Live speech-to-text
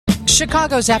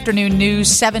Chicago's afternoon news,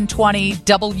 720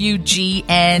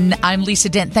 WGN. I'm Lisa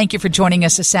Dent. Thank you for joining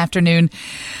us this afternoon.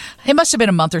 It must have been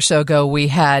a month or so ago we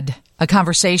had a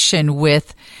conversation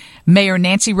with Mayor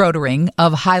Nancy Rotering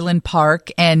of Highland Park.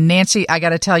 And Nancy, I got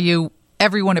to tell you,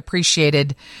 everyone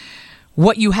appreciated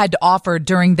what you had to offer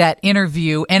during that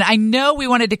interview. And I know we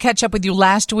wanted to catch up with you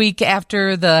last week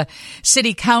after the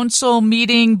city council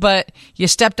meeting, but you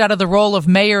stepped out of the role of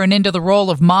mayor and into the role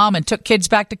of mom and took kids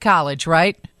back to college,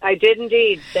 right? I did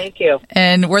indeed. Thank you.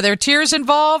 And were there tears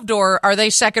involved, or are they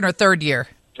second or third year?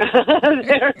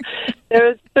 There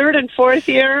was third and fourth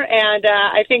year, and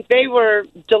I think they were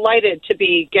delighted to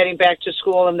be getting back to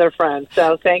school and their friends.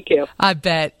 So thank you. I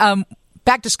bet.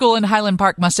 Back to school in Highland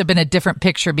Park must have been a different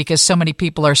picture because so many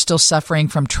people are still suffering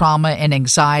from trauma and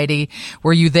anxiety.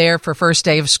 Were you there for first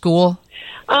day of school?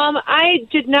 I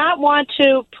did not want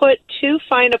to put too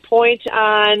fine a point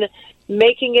on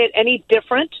making it any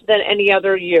different than any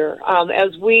other year.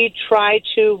 As we try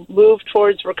to move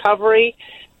towards recovery,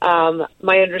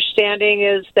 my understanding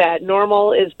is that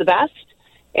normal is the best.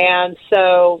 And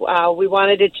so we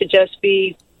wanted it to just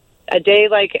be a day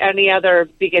like any other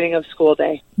beginning of school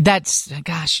day. That's,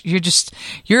 gosh,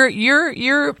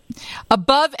 you're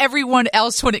above everyone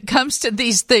else when it comes to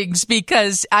these things,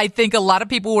 because I think a lot of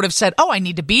people would have said, oh, I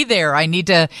need to be there. I need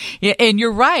to, and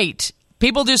you're right.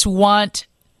 People just want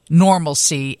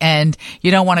normalcy, and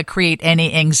you don't want to create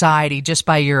any anxiety just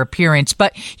by your appearance.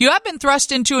 But you have been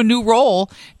thrust into a new role,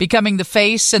 becoming the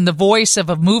face and the voice of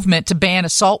a movement to ban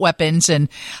assault weapons and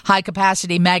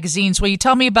high-capacity magazines. Will you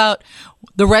tell me about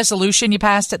the resolution you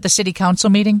passed at the city council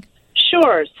meeting?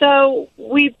 Sure. So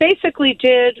we basically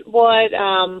did what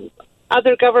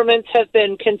other governments have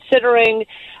been considering.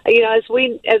 You know,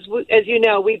 as you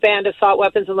know, we banned assault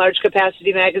weapons and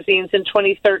large-capacity magazines in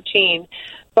 2013.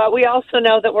 But we also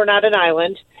know that we're not an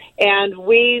island, and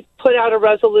we put out a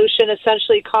resolution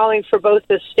essentially calling for both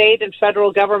the state and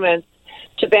federal governments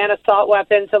to ban assault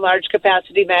weapons and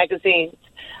large-capacity magazines.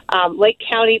 Lake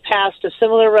County passed a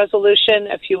similar resolution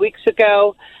a few weeks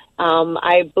ago.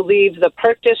 I believe the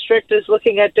Park District is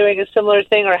looking at doing a similar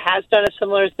thing or has done a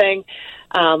similar thing.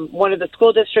 One of the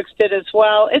school districts did as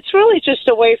well. It's really just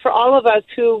a way for all of us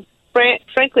who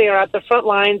frankly are at the front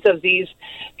lines of these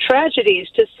tragedies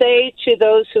to say to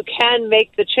those who can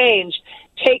make the change,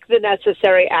 take the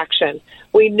necessary action.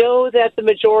 We know that the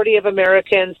majority of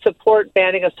Americans support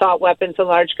banning assault weapons and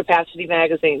large-capacity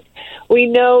magazines. We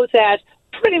know that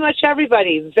pretty much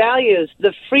everybody values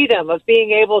the freedom of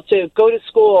being able to go to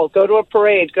school, go to a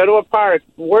parade, go to a park,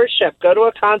 worship, go to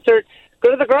a concert,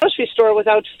 go to the grocery store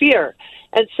without fear.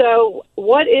 And so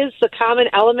what is the common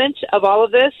element of all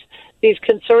of this? These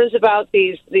concerns about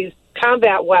these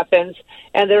combat weapons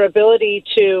and their ability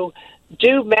to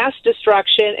do mass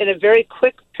destruction in a very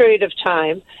quick period of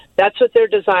time. That's what they're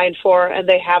designed for, and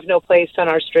they have no place on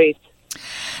our streets.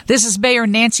 This is Mayor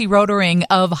Nancy Rotering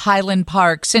of Highland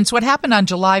Park. Since what happened on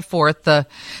July 4th,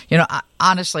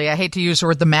 honestly, I hate to use the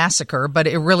word the massacre, but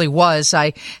it really was.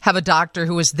 I have a doctor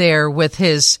who was there with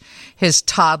his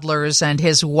toddlers and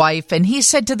his wife, and he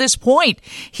said to this point,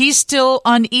 he's still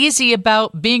uneasy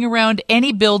about being around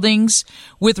any buildings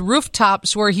with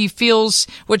rooftops where he feels,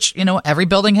 which, every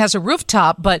building has a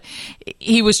rooftop, but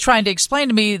he was trying to explain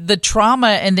to me the trauma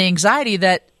and the anxiety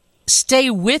that stay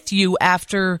with you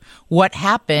after what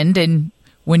happened, and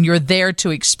when you're there to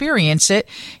experience it,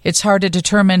 it's hard to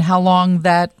determine how long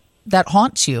that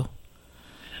haunts you.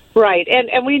 Right,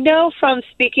 and we know from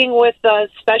speaking with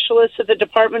specialists at the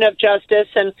Department of Justice,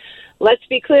 and let's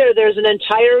be clear, there's an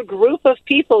entire group of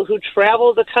people who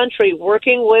travel the country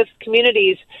working with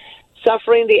communities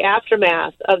suffering the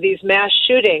aftermath of these mass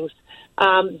shootings.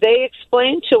 They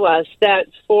explained to us that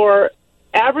for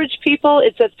average people,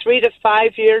 it's a 3 to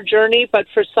 5 year journey, but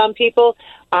for some people,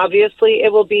 obviously, it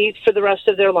will be for the rest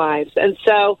of their lives. And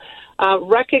so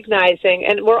recognizing,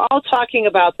 and we're all talking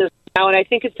about this now, and I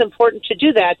think it's important to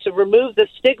do that, to remove the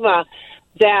stigma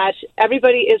that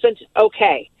everybody isn't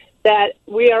okay, that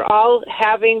we are all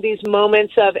having these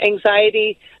moments of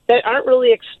anxiety that aren't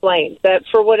really explained, that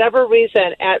for whatever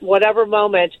reason, at whatever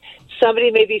moment, somebody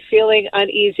may be feeling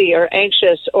uneasy or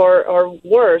anxious or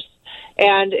worse,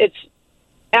 and it's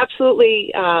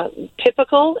absolutely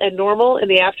typical and normal in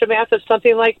the aftermath of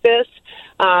something like this.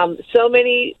 So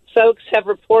many folks have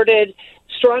reported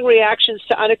strong reactions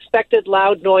to unexpected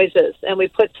loud noises, and we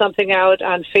put something out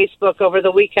on Facebook over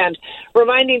the weekend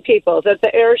reminding people that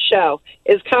the air show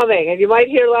is coming, and you might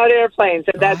hear loud airplanes,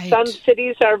 and that some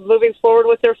cities are moving forward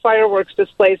with their fireworks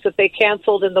displays that they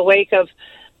canceled in the wake of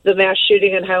the mass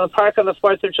shooting in Highland Park on the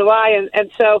 4th of July.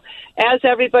 And so as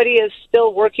everybody is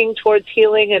still working towards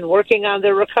healing and working on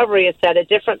their recovery, it's at a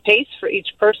different pace for each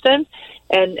person.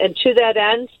 And to that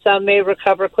end, some may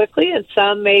recover quickly and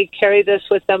some may carry this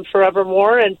with them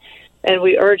forevermore. And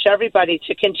we urge everybody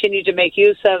to continue to make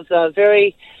use of the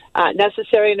very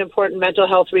necessary and important mental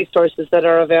health resources that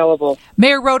are available.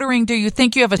 Mayor Rotering, do you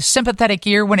think you have a sympathetic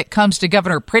ear when it comes to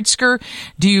Governor Pritzker?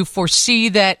 Do you foresee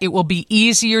that it will be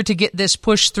easier to get this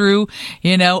pushed through,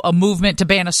 a movement to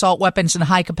ban assault weapons and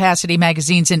high-capacity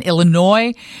magazines in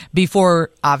Illinois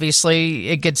before, obviously,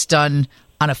 it gets done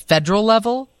on a federal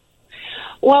level?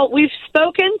 Well, we've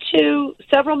spoken to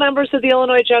several members of the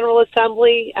Illinois General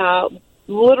Assembly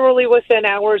literally within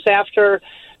hours after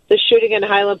the shooting in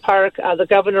Highland Park. The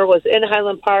governor was in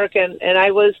Highland Park, and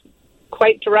I was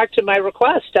quite direct in my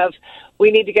request of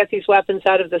we need to get these weapons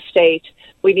out of the state.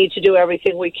 We need to do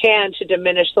everything we can to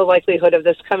diminish the likelihood of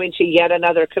this coming to yet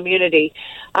another community.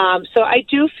 So I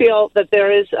do feel that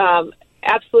there is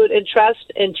absolute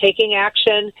interest in taking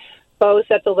action,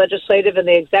 both at the legislative and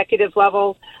the executive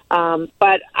level.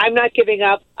 But I'm not giving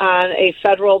up on a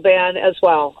federal ban as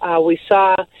well. We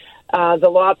saw the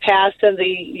law passed in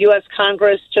the U.S.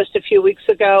 Congress just a few weeks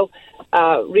ago,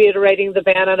 reiterating the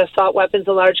ban on assault weapons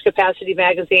and large-capacity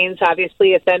magazines.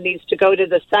 Obviously, it then needs to go to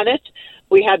the Senate.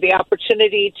 We had the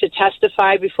opportunity to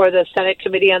testify before the Senate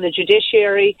Committee on the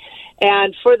Judiciary.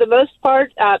 And for the most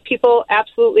part, people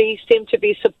absolutely seem to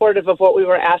be supportive of what we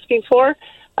were asking for.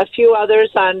 A few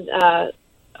others on,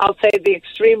 I'll say, the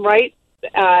extreme right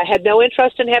had no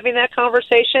interest in having that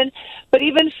conversation. But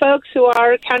even folks who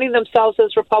are counting themselves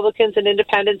as Republicans and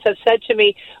independents have said to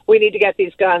me, we need to get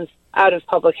these guns out of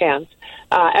public hands.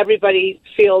 Everybody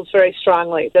feels very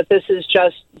strongly that this is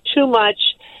just too much.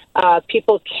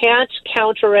 People can't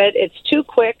counter it. It's too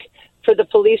quick for the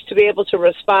police to be able to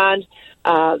respond.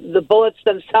 The bullets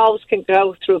themselves can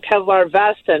go through Kevlar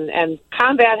vests and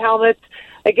combat helmets.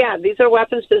 Again, these are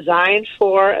weapons designed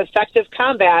for effective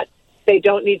combat. They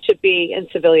don't need to be in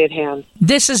civilian hands.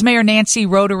 This is Mayor Nancy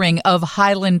Rotering of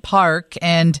Highland Park.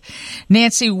 And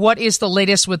Nancy, what is the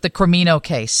latest with the Cremino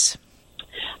case?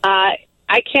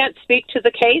 I can't speak to the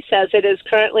case as it is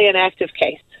currently an active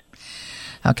case.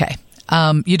 Okay.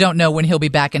 You don't know when he'll be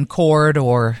back in court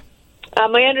or?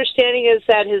 My understanding is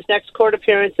that his next court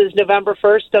appearance is November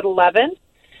 1st at 11.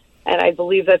 And I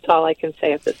believe that's all I can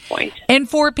say at this point. And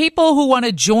for people who want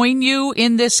to join you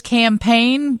in this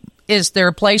campaign, is there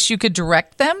a place you could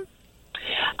direct them?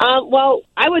 Well,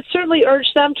 I would certainly urge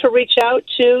them to reach out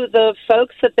to the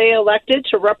folks that they elected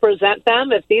to represent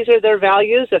them. If these are their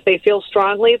values, if they feel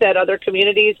strongly that other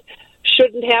communities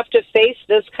shouldn't have to face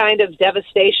this kind of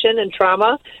devastation and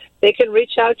trauma, they can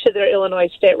reach out to their Illinois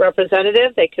state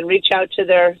representative. They can reach out to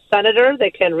their senator. They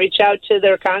can reach out to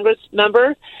their Congress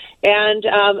member. And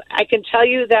I can tell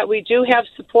you that we do have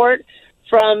support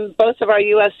from both of our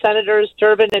U.S. Senators.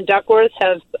 Durbin and Duckworth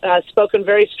have spoken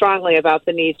very strongly about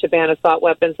the need to ban assault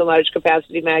weapons and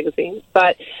large-capacity magazines.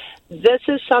 But this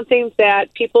is something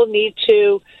that people need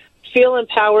to feel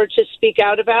empowered to speak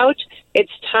out about.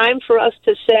 It's time for us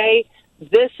to say,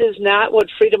 this is not what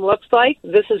freedom looks like.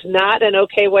 This is not an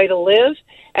okay way to live.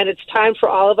 And it's time for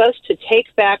all of us to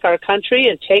take back our country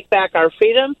and take back our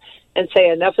freedom and say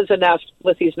enough is enough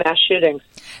with these mass shootings.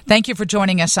 Thank you for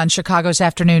joining us on Chicago's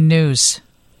Afternoon News.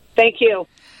 Thank you.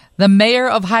 The mayor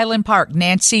of Highland Park,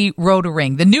 Nancy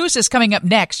Rotering. The news is coming up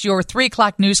next, your 3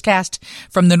 o'clock newscast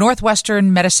from the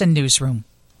Northwestern Medicine Newsroom.